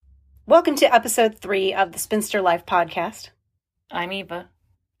Welcome to episode 3 of the Spinster Life podcast. I'm Eva.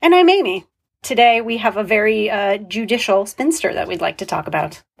 And I'm Amy. Today we have a very judicial spinster that we'd like to talk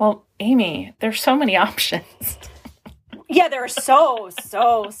about. Well, Amy, there's so many options. Yeah, there are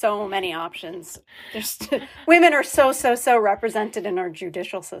so many options. Women are so represented in our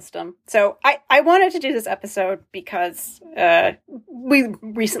judicial system. So I wanted to do this episode because we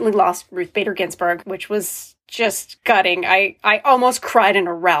recently lost Ruth Bader Ginsburg, which was just gutting. I almost cried in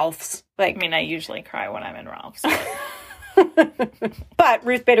a Ralph's. I usually cry when I'm in Ralph's. But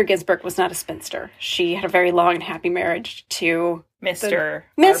Ruth Bader Ginsburg was not a spinster. She had a very long and happy marriage to Mr.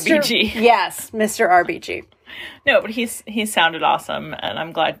 RBG. Yes, Mr. RBG. No, but he sounded awesome, and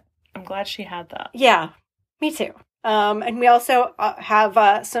I'm glad she had that. Yeah, me too. And we also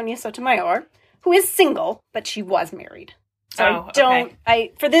have Sonia Sotomayor, who is single, but she was married. So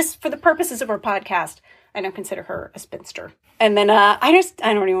for the purposes of our podcast, I don't consider her a spinster. And then I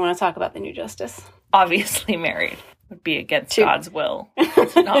don't even want to talk about the new justice. Obviously married. Would be against God's will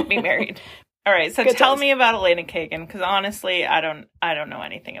to not be married. All right, so tell me about Elena Kagan, because honestly, I don't know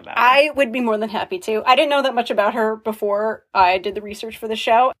anything about her. I would be more than happy to. I didn't know that much about her before I did the research for the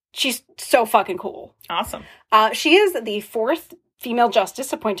show. She's so fucking cool. Awesome. She is the 4th female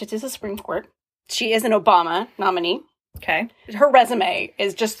justice appointed to the Supreme Court. She is an Obama nominee. Okay. Her resume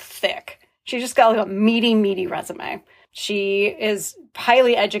is just thick. She just got like a meaty resume. She is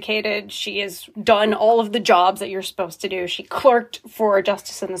highly educated. She has done all of the jobs that you're supposed to do. She clerked for a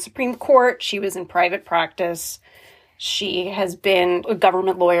justice in the Supreme Court. She was in private practice. She has been a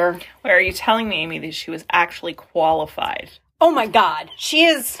government lawyer. Wait, are you telling me, Amy, that she was actually qualified? Oh my God. She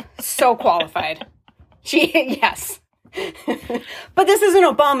is so qualified. Yes. But this is an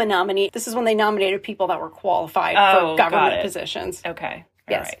Obama nominee. This is when they nominated people that were qualified for government positions. Okay.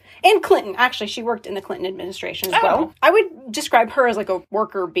 Yes. Right. And Clinton. Actually, she worked in the Clinton administration as well. I would describe her as like a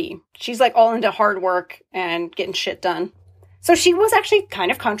worker bee. She's like all into hard work and getting shit done. So she was actually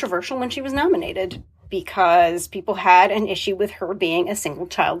kind of controversial when she was nominated because people had an issue with her being a single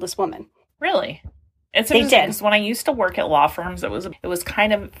childless woman. Really? It's interesting because when I used to work at law firms, it was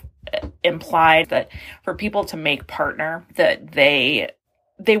kind of implied that for people to make partner, that they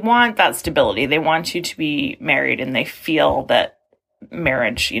want that stability. They want you to be married, and they feel that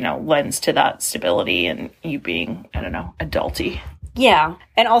marriage, lends to that stability and you being, adulty. Yeah.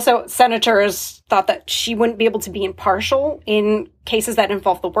 And also senators thought that she wouldn't be able to be impartial in cases that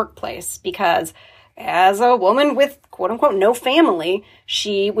involve the workplace because as a woman with quote unquote no family,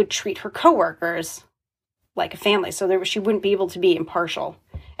 she would treat her coworkers like a family. So she wouldn't be able to be impartial.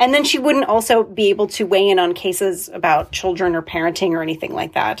 And then she wouldn't also be able to weigh in on cases about children or parenting or anything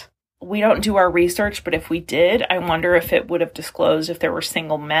like that. We don't do our research, but if we did, I wonder if it would have disclosed if there were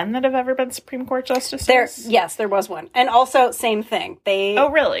single men that have ever been Supreme Court justices. Yes, there was one. And also, same thing. Oh,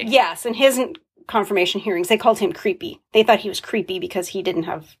 really? Yes, in his confirmation hearings, they called him creepy. They thought he was creepy because he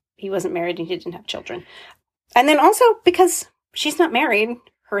wasn't married and he didn't have children. And then also, because she's not married,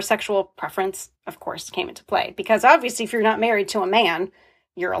 her sexual preference, of course, came into play. Because obviously, if you're not married to a man,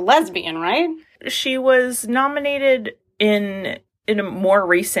 you're a lesbian, right? She was nominated in more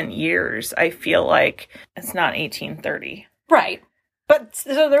recent years. I feel like it's not 1830. Right. But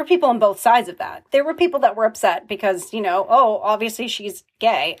so there were people on both sides of that. There were people that were upset because, obviously she's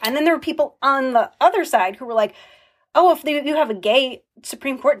gay. And then there were people on the other side who were like, oh, if you have a gay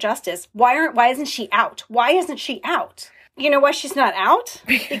Supreme Court justice, why isn't she out? Why isn't she out? You know why she's not out?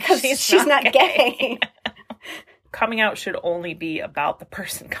 Because she's not gay. Coming out should only be about the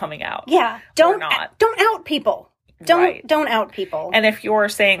person coming out. Yeah. Don't out people. Don't out people. And if you're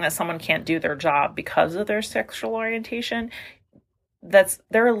saying that someone can't do their job because of their sexual orientation,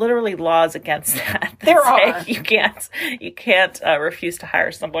 there are literally laws against that. There are. You can't refuse to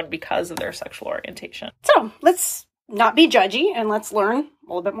hire someone because of their sexual orientation. So let's not be judgy and let's learn a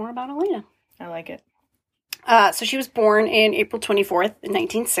little bit more about Elena. I like it. So she was born in April 24th,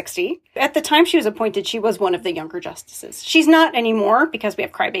 1960. At the time she was appointed, she was one of the younger justices. She's not anymore because we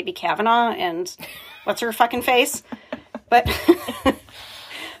have crybaby Kavanaugh and what's her fucking face. But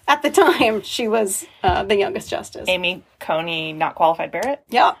at the time, she was the youngest justice. Amy Coney, not qualified Barrett?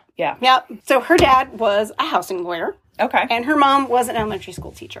 Yep. Yeah. Yep. So her dad was a housing lawyer. Okay. And her mom was an elementary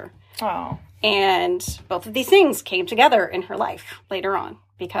school teacher. Oh. And both of these things came together in her life later on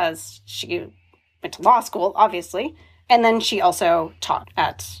because she went to law school, obviously, and then she also taught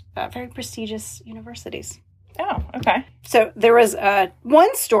at very prestigious universities. Oh, okay. So there was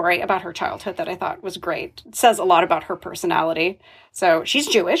one story about her childhood that I thought was great. It says a lot about her personality. So she's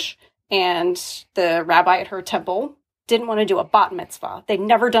Jewish, and the rabbi at her temple didn't want to do a bat mitzvah. They'd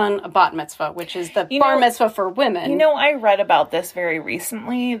never done a bat mitzvah, which is the bar mitzvah for women. I read about this very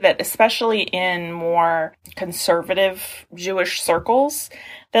recently, that especially in more conservative Jewish circles,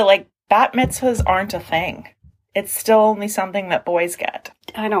 that, like, bat mitzvahs aren't a thing. It's still only something that boys get.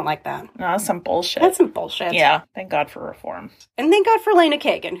 I don't like that. No, that's some bullshit. That's some bullshit. Yeah. Thank God for reform. And thank God for Elena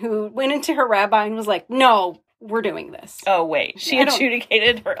Kagan, who went into her rabbi and was like, no, we're doing this. Oh, wait. She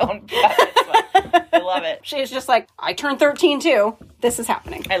adjudicated her own bat mitzvah. I love it. She's just like, I turned 13 too. This is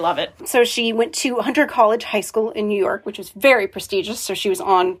happening. I love it. So she went to Hunter College High School in New York, which was very prestigious. So she was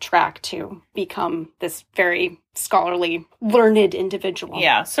on track to become this very scholarly, learned individual.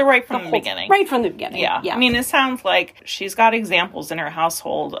 Yeah. So right from the beginning. Right from the beginning. Yeah. I mean, it sounds like she's got examples in her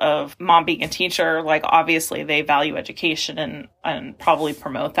household of mom being a teacher. Like, obviously, they value education and probably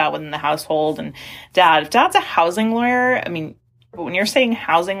promote that within the household. And if dad's a housing lawyer, I mean, but when you're saying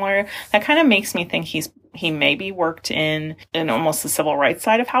housing lawyer, that kind of makes me think he maybe worked in almost the civil rights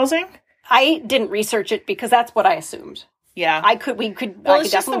side of housing. I didn't research it because that's what I assumed. Yeah. Well,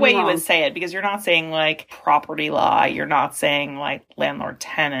 it's just the way you would say it, because you're not saying, like, property law. You're not saying, like,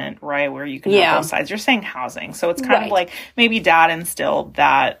 landlord-tenant, right, where you can have both sides. You're saying housing. So it's kind of like maybe dad instilled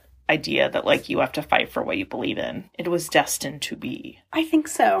that idea that, like, you have to fight for what you believe in. It was destined to be. I think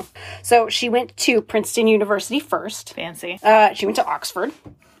so. So she went to Princeton University first. Fancy. She went to Oxford.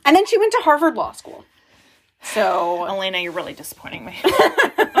 And then she went to Harvard Law School. So Elena, you're really disappointing me.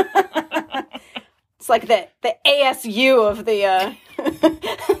 It's like the ASU of the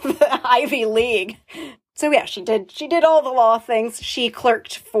Ivy League. So yeah, she did all the law things. She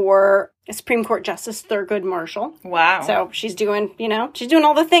clerked for Supreme Court Justice Thurgood Marshall. Wow. So she's doing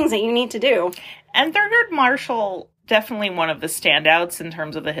all the things that you need to do. And Thurgood Marshall, definitely one of the standouts in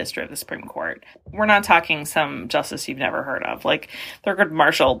terms of the history of the Supreme Court. We're not talking some justice you've never heard of. Like, Thurgood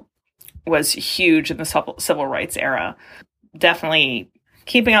Marshall was huge in the civil rights era. Definitely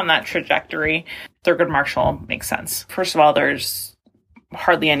keeping on that trajectory. Thurgood Marshall makes sense. First of all, there's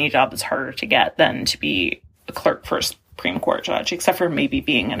hardly any job that's harder to get than to be a clerk for a Supreme Court judge, except for maybe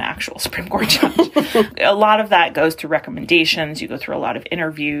being an actual Supreme Court judge. A lot of that goes through recommendations. You go through a lot of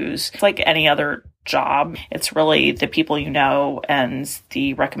interviews. It's like any other job. It's really the people you know and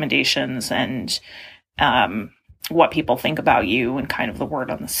the recommendations and what people think about you and kind of the word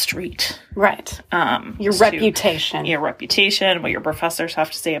on the street. Right. Your reputation. Your reputation, what your professors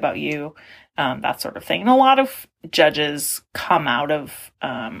have to say about you, that sort of thing. And a lot of judges come out of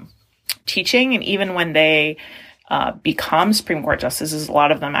teaching, and even when they become Supreme Court justices, a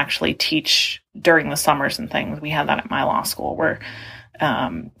lot of them actually teach during the summers and things. We had that at my law school where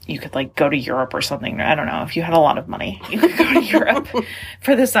you could, like, go to Europe or something. I don't know. If you had a lot of money, you could go to Europe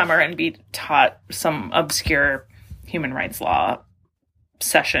for the summer and be taught some obscure human rights law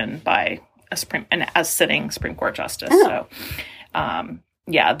session by a sitting Supreme Court justice. Oh. So,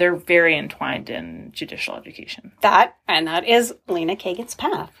 yeah, they're very entwined in judicial education. That is Elena Kagan's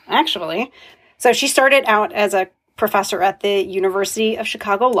path, actually. So she started out as a professor at the University of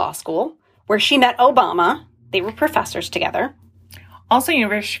Chicago Law School, where she met Obama. They were professors together. Also,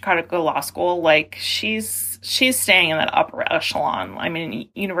 University of Chicago Law School, like, she's staying in that upper echelon. I mean,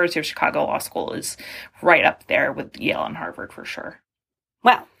 University of Chicago Law School is right up there with Yale and Harvard for sure.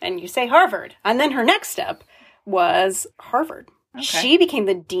 Well, and you say Harvard. And then her next step was Harvard. Okay. She became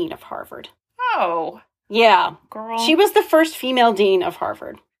the dean of Harvard. Oh. Yeah. Girl. She was the first female dean of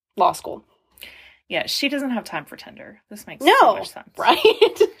Harvard Law School. Yeah, she doesn't have time for Tinder. This makes so much sense. Right?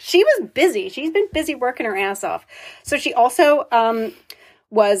 She was busy. She's been busy working her ass off. So she also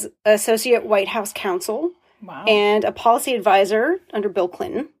was associate White House counsel. Wow. And a policy advisor under Bill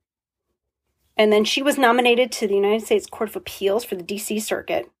Clinton. And then she was nominated to the United States Court of Appeals for the D.C.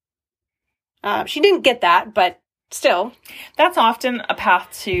 Circuit. She didn't get that, but still. That's often a path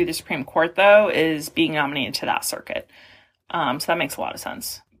to the Supreme Court, though, is being nominated to that circuit. So that makes a lot of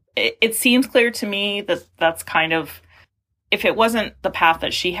sense. It seems clear to me that that's kind of, if it wasn't the path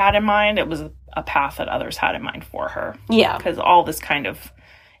that she had in mind, it was a path that others had in mind for her. Yeah. Because all this kind of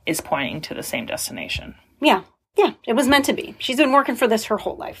is pointing to the same destination. Yeah. Yeah. It was meant to be. She's been working for this her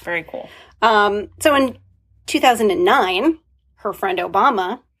whole life. Very cool. So in 2009, her friend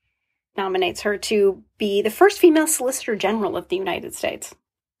Obama nominates her to be the first female Solicitor General of the United States.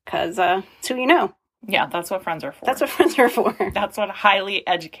 Because it's who you know. Yeah, that's what friends are for. That's what friends are for. That's what highly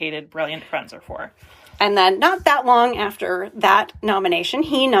educated, brilliant friends are for. And then not that long after that nomination,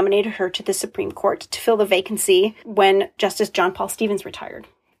 he nominated her to the Supreme Court to fill the vacancy when Justice John Paul Stevens retired.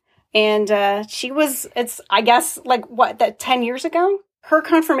 And she was, I guess, 10 years ago? Her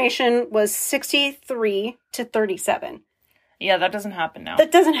confirmation was 63 to 37. Yeah, that doesn't happen now.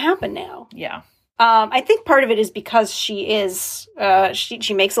 That doesn't happen now. Yeah. I think part of it is because she is,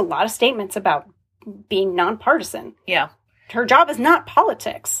 she makes a lot of statements about being nonpartisan. Yeah. Her job is not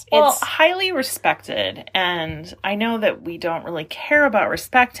politics. Well, highly respected. And I know that we don't really care about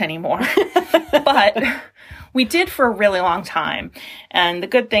respect anymore, but we did for a really long time. And the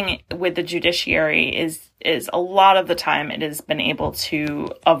good thing with the judiciary is a lot of the time it has been able to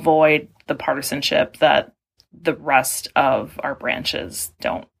avoid the partisanship that the rest of our branches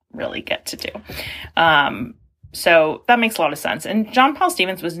don't really get to do. So that makes a lot of sense. And John Paul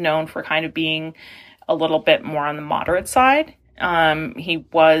Stevens was known for kind of being a little bit more on the moderate side. He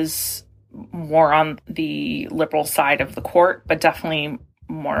was more on the liberal side of the court, but definitely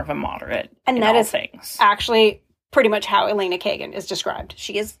more of a moderate. And that is actually pretty much how Elena Kagan is described.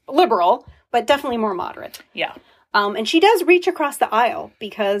 She is liberal, but definitely more moderate. Yeah. And she does reach across the aisle,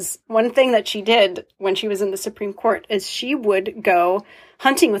 because one thing that she did when she was in the Supreme Court is she would go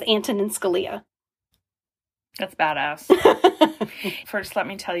hunting with Antonin Scalia. That's badass. First, let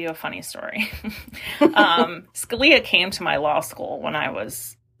me tell you a funny story. Scalia came to my law school when I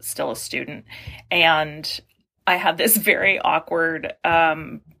was still a student, and I had this very awkward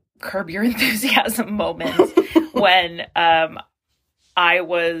Curb Your Enthusiasm moment when I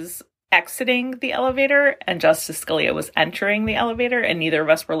was exiting the elevator and Justice Scalia was entering the elevator, and neither of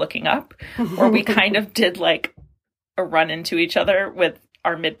us were looking up, or we kind of did like a run into each other with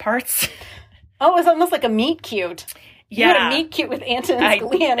our mid parts. Oh, it was almost like a meet cute. Yeah. You had a meet cute with Antonin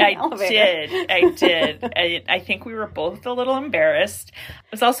Scalia in an elevator. I did. I think we were both a little embarrassed.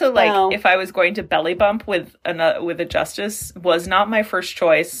 It was also like, if I was going to belly bump with a justice, was not my first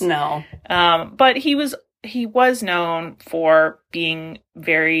choice. No. But he was known for being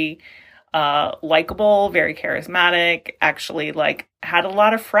very likable, very charismatic, actually like had a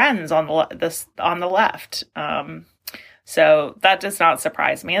lot of friends on the left. So that does not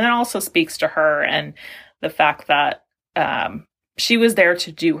surprise me. And it also speaks to her and the fact that she was there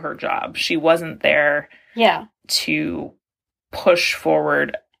to do her job. She wasn't there to push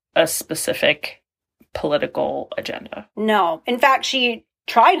forward a specific political agenda. No. In fact, she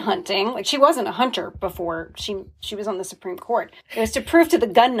tried hunting. Like, she wasn't a hunter before she was on the Supreme Court. It was to prove to the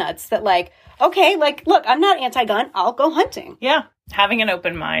gun nuts that, like, okay, like, look, I'm not anti-gun. I'll go hunting. Yeah. Having an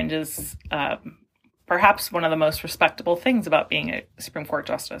open mind is perhaps one of the most respectable things about being a Supreme Court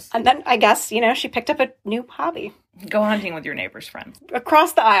justice. And then I guess, she picked up a new hobby. Go hunting with your neighbor's friends.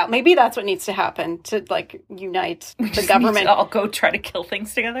 Across the aisle. Maybe that's what needs to happen to, like, unite the government. Need to all go try to kill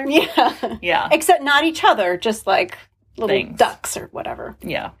things together? Yeah. Yeah. Except not each other, just, like, little ducks or whatever.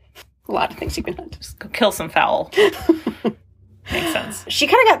 Yeah. A lot of things you can hunt. Just go kill some fowl. Makes sense. She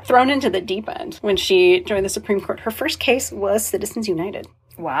kind of got thrown into the deep end when she joined the Supreme Court. Her first case was Citizens United.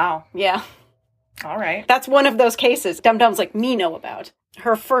 Wow. Yeah. All right. That's one of those cases dum-dums like me know about.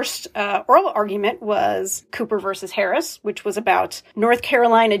 Her first oral argument was Cooper versus Harris, which was about North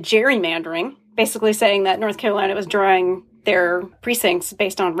Carolina gerrymandering, basically saying that North Carolina was drawing their precincts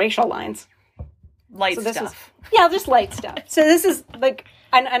based on racial lines. Light stuff. Just light stuff. So this is like,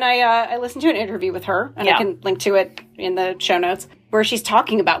 and I listened to an interview with her, and I can link to it in the show notes, where she's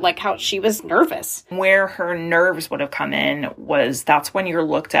talking about like how she was nervous. Where her nerves would have come in was that's when you're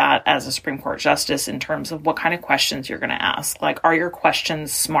looked at as a Supreme Court justice in terms of what kind of questions you're going to ask. Like, are your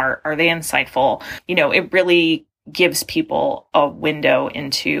questions smart? Are they insightful? It really gives people a window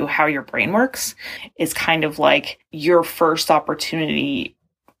into how your brain works. It's kind of like your first opportunity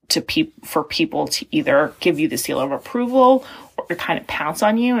for people to either give you the seal of approval or to kind of pounce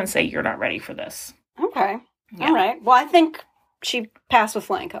on you and say, you're not ready for this. Okay. Yeah. All right. Well, I think she passed with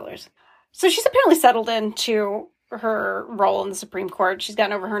flying colors. So she's apparently settled into her role in the Supreme Court. She's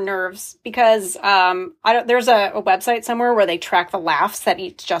gotten over her nerves because there's a website somewhere where they track the laughs that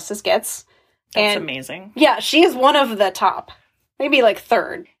each justice gets. That's amazing. Yeah, she is one of the top. Maybe like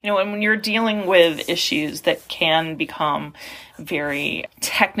third. And when you're dealing with issues that can become very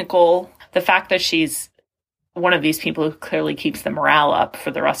technical, the fact that she's one of these people who clearly keeps the morale up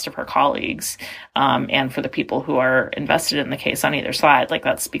for the rest of her colleagues, and for the people who are invested in the case on either side, like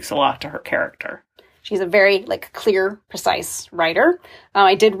that speaks a lot to her character. She's a very clear, precise writer.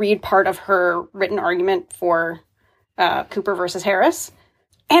 I did read part of her written argument for Cooper versus Harris,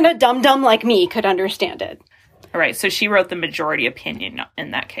 and a dum-dum like me could understand it. All right, so she wrote the majority opinion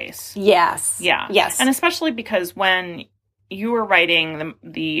in that case. Yes. Yeah. Yes. And especially because when you were writing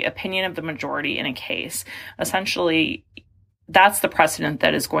the opinion of the majority in a case, essentially that's the precedent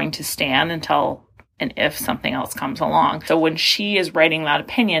that is going to stand until and if something else comes along. So when she is writing that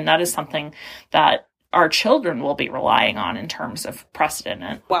opinion, that is something that our children will be relying on in terms of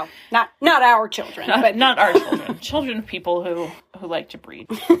precedent. Well, not our children, but not our children. Children of people who like to breed.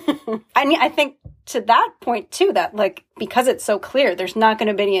 I mean, I think to that point too, that like, because it's so clear, there's not going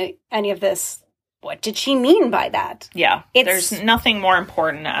to be any of this. What did she mean by that? Yeah. There's nothing more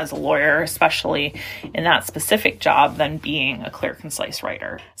important as a lawyer, especially in that specific job, than being a clear, concise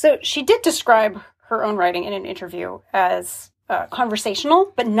writer. So she did describe her own writing in an interview as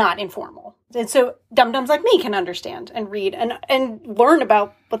conversational, but not informal. And so dum-dums like me can understand and read and learn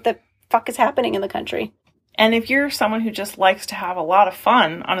about what the fuck is happening in the country. And if you're someone who just likes to have a lot of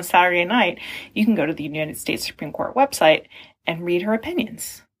fun on a Saturday night, you can go to the United States Supreme Court website and read her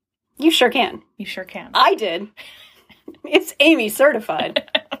opinions. You sure can. You sure can. I did. It's Amy certified.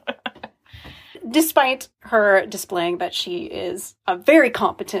 Despite her displaying that she is a very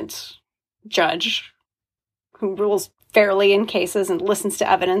competent judge who rules fairly in cases and listens to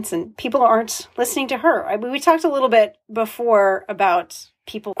evidence, and people aren't listening to her. I mean, we talked a little bit before about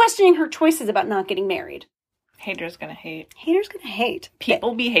people questioning her choices about not getting married. Haters gonna hate. Haters gonna hate.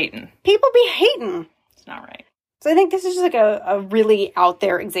 People be hating. People be hating. It's not right. So I think this is just like a really out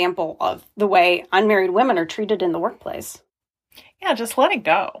there example of the way unmarried women are treated in the workplace. Yeah, just let it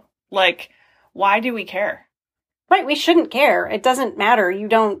go. Like, why do we care? Right, we shouldn't care. It doesn't matter. You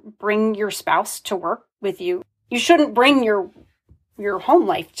don't bring your spouse to work with you. You shouldn't bring your home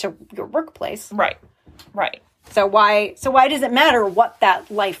life to your workplace. Right. So why does it matter what that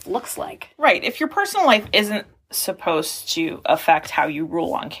life looks like? Right. If your personal life isn't supposed to affect how you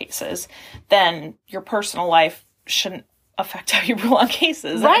rule on cases, then your personal life shouldn't affect how you rule on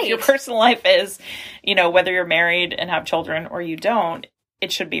cases. Right. And if your personal life is, whether you're married and have children or you don't,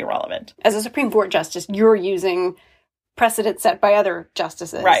 it should be irrelevant. As a Supreme Court justice, you're using precedent set by other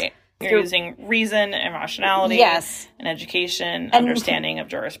justices. Right. You're using reason and rationality. Yes. And education, and understanding of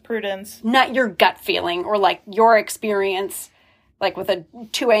jurisprudence. Not your gut feeling or like your experience, like with a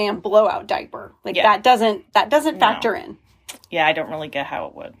 2 a.m. blowout diaper. Like that doesn't factor in. Yeah, I don't really get how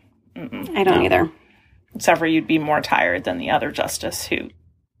it would. I don't either. Except for you'd be more tired than the other justice who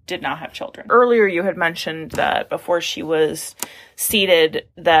did not have children. Earlier you had mentioned that before she was seated,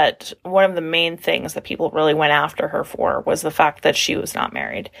 that one of the main things that people really went after her for was the fact that she was not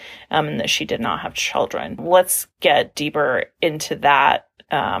married, and that she did not have children. Let's get deeper into that,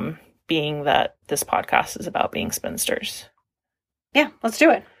 being that this podcast is about being spinsters. Yeah, let's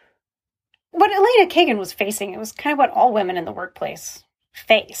do it. What Elena Kagan was facing, it was kind of what all women in the workplace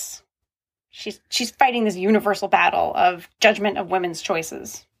face. She's fighting this universal battle of judgment of women's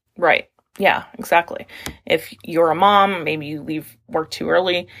choices. Right. Yeah, exactly. If you're a mom, maybe you leave work too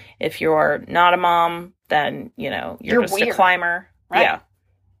early. If you're not a mom, then, you're just weird. A climber. Right.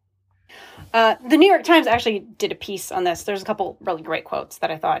 Yeah. The New York Times actually did a piece on this. There's a couple really great quotes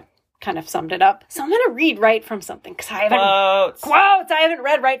that I thought kind of summed it up. So I'm going to read right from something because I haven't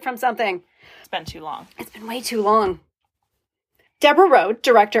read right from something. It's been too long. It's been way too long. Deborah Rode,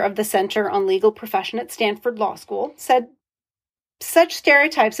 director of the Center on Legal Profession at Stanford Law School, said, "Such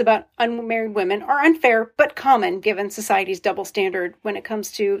stereotypes about unmarried women are unfair but common given society's double standard when it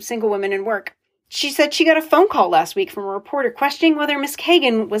comes to single women in work." She said she got a phone call last week from a reporter questioning whether Miss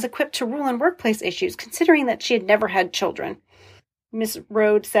Kagan was equipped to rule on workplace issues, considering that she had never had children. Ms.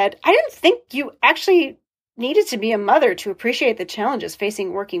 Rode said, "I didn't think you actually needed to be a mother to appreciate the challenges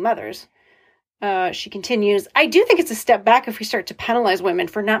facing working mothers." She continues, "I do think it's a step back if we start to penalize women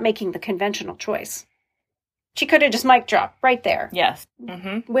for not making the conventional choice." She could have just mic dropped right there. Yes.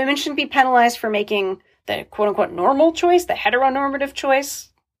 Mm-hmm. Women shouldn't be penalized for making the quote-unquote normal choice, the heteronormative choice,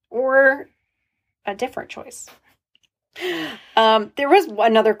 or a different choice. There was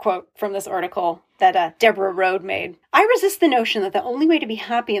another quote from this article that Deborah Rode made. "I resist the notion that the only way to be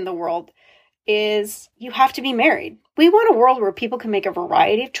happy in the world is you have to be married. We want a world where people can make a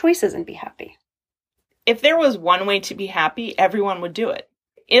variety of choices and be happy." If there was one way to be happy, everyone would do it.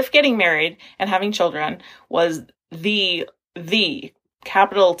 If getting married and having children was the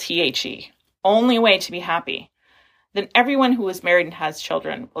capital THE only way to be happy, then everyone who is married and has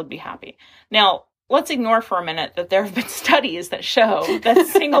children would be happy. Now, let's ignore for a minute that there have been studies that show that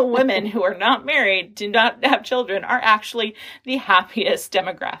single women who are not married, do not have children, are actually the happiest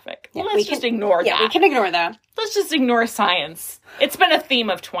demographic. Yeah, let's just ignore that. Yeah, we can ignore that. Let's just ignore science. It's been a theme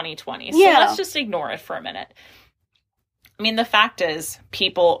of 2020, so let's just ignore it for a minute. I mean, the fact is,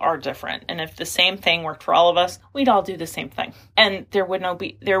 people are different, and if the same thing worked for all of us, we'd all do the same thing. And there would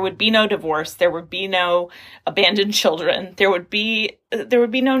be no divorce, there would be no abandoned children, there would be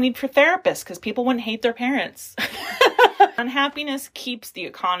no need for therapists because people wouldn't hate their parents. Unhappiness keeps the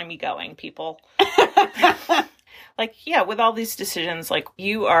economy going, people. With all these decisions,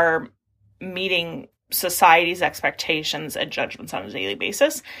 you are meeting society's expectations and judgments on a daily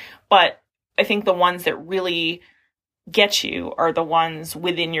basis. But I think the ones that really get you are the ones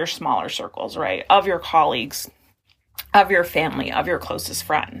within your smaller circles, right? Of your colleagues, of your family, of your closest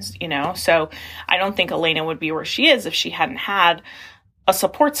friends, you know? So I don't think Elena would be where she is if she hadn't had a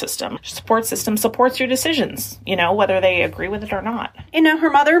support system. Support system supports your decisions, you know, whether they agree with it or not. You know, her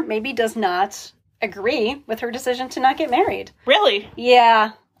mother maybe does not agree with her decision to not get married. Really?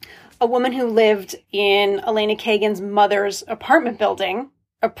 Yeah. A woman who lived in Elena Kagan's mother's apartment building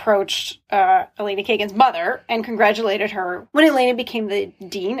approached Elena Kagan's mother and congratulated her when Elena became the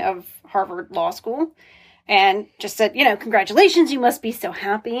dean of Harvard Law School, and just said, you know, congratulations, you must be so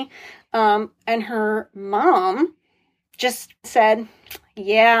happy. And her mom just said,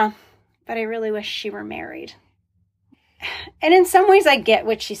 yeah, but I really wish she were married. And in some ways I get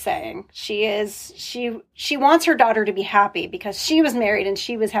what she's saying. She wants her daughter to be happy because she was married and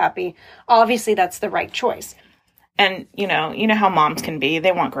she was happy. Obviously that's the right choice. And you know how moms can be.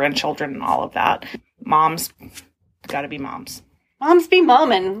 They want grandchildren and all of that. Moms got to be moms. Moms be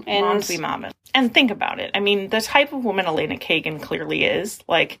mommin'. Moms be mommin'. And think about it. I mean, the type of woman Elena Kagan clearly is,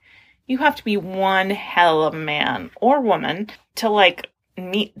 like, you have to be one hell of a man or woman to, like,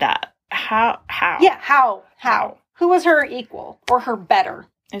 meet that. How? Yeah, how? Who was her equal or her better?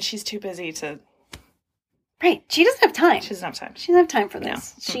 And she's too busy to... Right. She doesn't have time. She doesn't have time. She doesn't have time for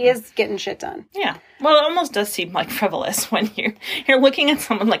this. No. She is getting shit done. Yeah. Well, it almost does seem like frivolous when you're looking at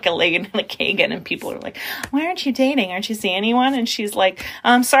someone like Elena Kagan and people are like, why aren't you dating? Aren't you seeing anyone? And she's like,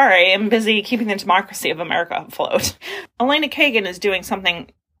 I'm sorry, I'm busy keeping the democracy of America afloat. Elena Kagan is doing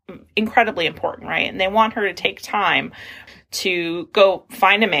something incredibly important, right? And they want her to take time to go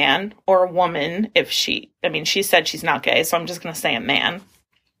find a man or a woman she said she's not gay, so I'm just going to say a man.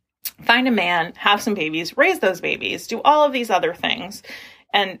 Find a man, have some babies, raise those babies, do all of these other things.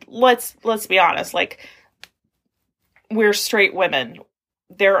 And let's be honest, like, we're straight women.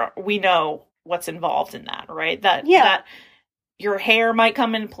 We know what's involved in that, right? That your hair might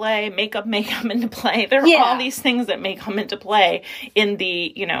come into play, makeup may come into play. There are all these things that may come into play in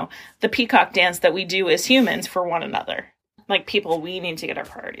the peacock dance that we do as humans for one another. Like, people, we need to get our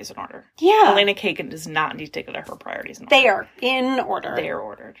priorities in order. Yeah. Elena Kagan does not need to get her priorities in order. They are in order. They are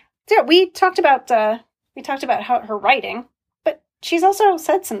ordered. Yeah, we talked about how her writing, but she's also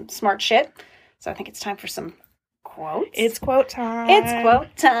said some smart shit. So I think it's time for some quotes. It's quote time. It's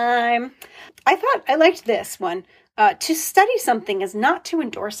quote time. I liked this one. To study something is not to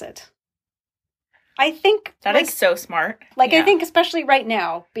endorse it. I think that is so smart. Like, I think especially right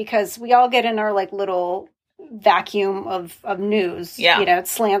now, because we all get in our like little vacuum of news. Yeah. You know, it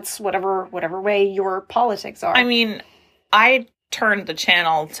slants whatever way your politics are. I mean, I turned the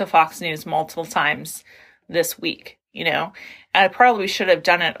channel to Fox News multiple times this week, you know, and I probably should have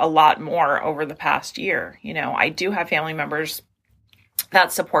done it a lot more over the past year. You know, I do have family members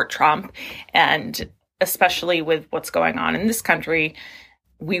that support Trump, and especially with what's going on in this country,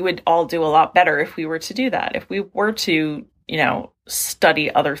 we would all do a lot better if we were to do that. If we were to, you know,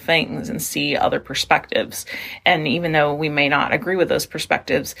 study other things and see other perspectives. And even though we may not agree with those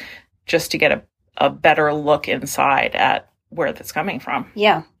perspectives, just to get a better look inside at where that's coming from.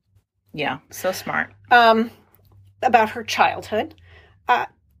 Yeah. Yeah. So smart. About her childhood.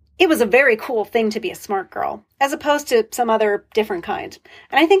 It was a very cool thing to be a smart girl, as opposed to some other different kind.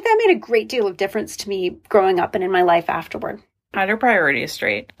 And I think that made a great deal of difference to me growing up and in my life afterward. Had her priorities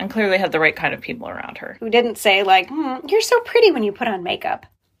straight and clearly had the right kind of people around her. Who didn't say, like, you're so pretty when you put on makeup.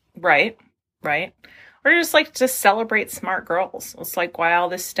 Right. Or just like to celebrate smart girls. It's like why all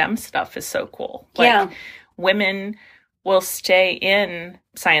this STEM stuff is so cool. Like, women will stay in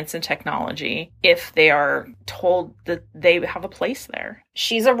science and technology if they are told that they have a place there.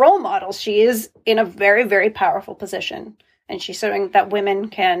 She's a role model. She is in a very, very powerful position. And she's showing that women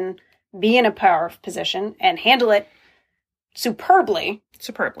can be in a powerful position and handle it superbly.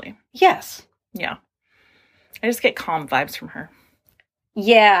 Yes. Yeah. I just get calm vibes from her.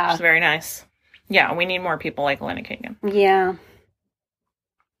 Yeah. She's very nice. Yeah, we need more people like Elena Kagan. Yeah.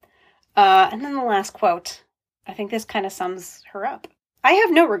 And then the last quote. I think this kind of sums her up. I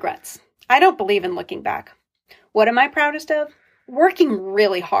have no regrets. I don't believe in looking back. What am I proudest of? Working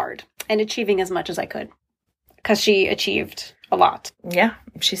really hard and achieving as much as I could. Because she achieved a lot. Yeah,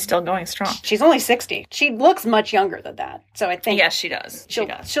 she's still going strong. She's only 60. She looks much younger than that. So I think... Yes, she does.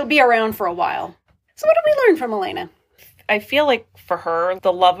 She'll be around for a while. So what did we learn from Elena? I feel like for her,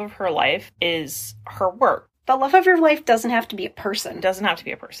 the love of her life is her work. The love of your life doesn't have to be a person. It doesn't have to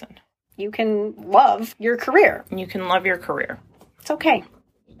be a person. You can love your career. You can love your career. It's okay.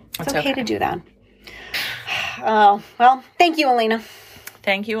 It's okay to do that. Well, thank you, Elena.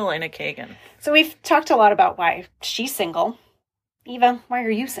 Thank you, Elena Kagan. So we've talked a lot about why she's single. Eva, why are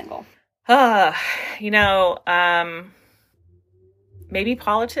you single? Maybe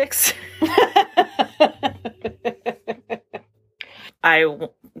politics.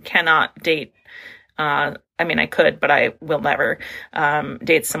 Cannot date. I could, but I will never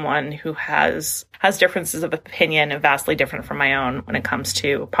date someone who has differences of opinion and vastly different from my own when it comes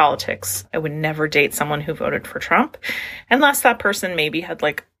to politics. I would never date someone who voted for Trump unless that person maybe had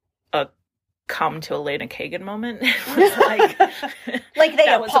like a come to Elena Kagan moment. Like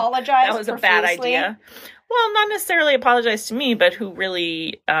they apologized. That was a bad idea. Well, not necessarily apologize to me, but who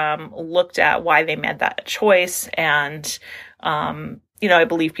really looked at why they made that choice. And, I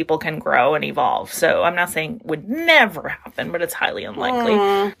believe people can grow and evolve. So I'm not saying would never happen, but it's highly unlikely.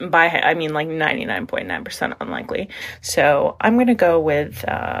 Like 99.9% unlikely. So I'm going to go with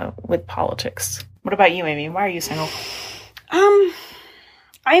politics. What about you, Amy? Why are you single?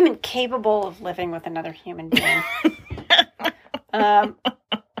 I am incapable of living with another human being.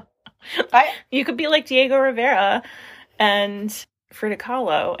 You could be like Diego Rivera and Frida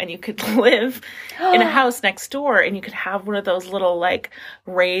Kahlo, and you could live in a house next door, and you could have one of those little like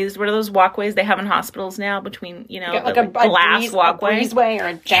raised, what are those walkways they have in hospitals now between, like a glass walkway? A breezeway or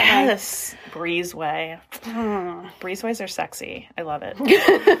a jetway? Yes, breezeway. Breezeways are sexy. I love it.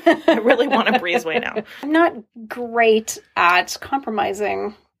 I really want a breezeway now. I'm not great at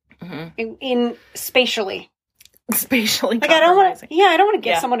compromising in spatially. Spatially like compromising. I don't want to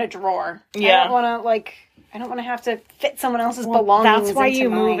give someone a drawer. Yeah. I don't want to have to fit someone else's belongings. That's why you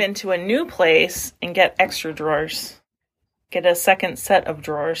move into a new place and get extra drawers. Get a second set of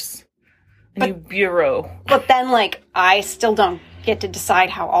drawers. A new bureau. But then, I still don't get to decide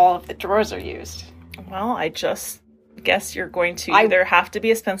how all of the drawers are used. Well, I just guess you're going to either have to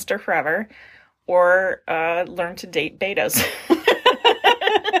be a spinster forever or learn to date betas.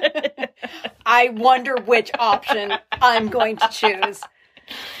 I wonder which option I'm going to choose.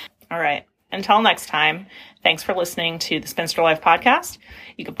 All right. Until next time, thanks for listening to the Spinster Life Podcast.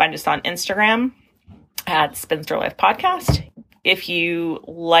 You can find us on Instagram at Spinster Life Podcast. If you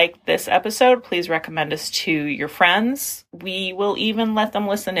like this episode, please recommend us to your friends. We will even let them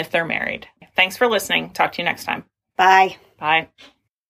listen if they're married. Thanks for listening. Talk to you next time. Bye. Bye.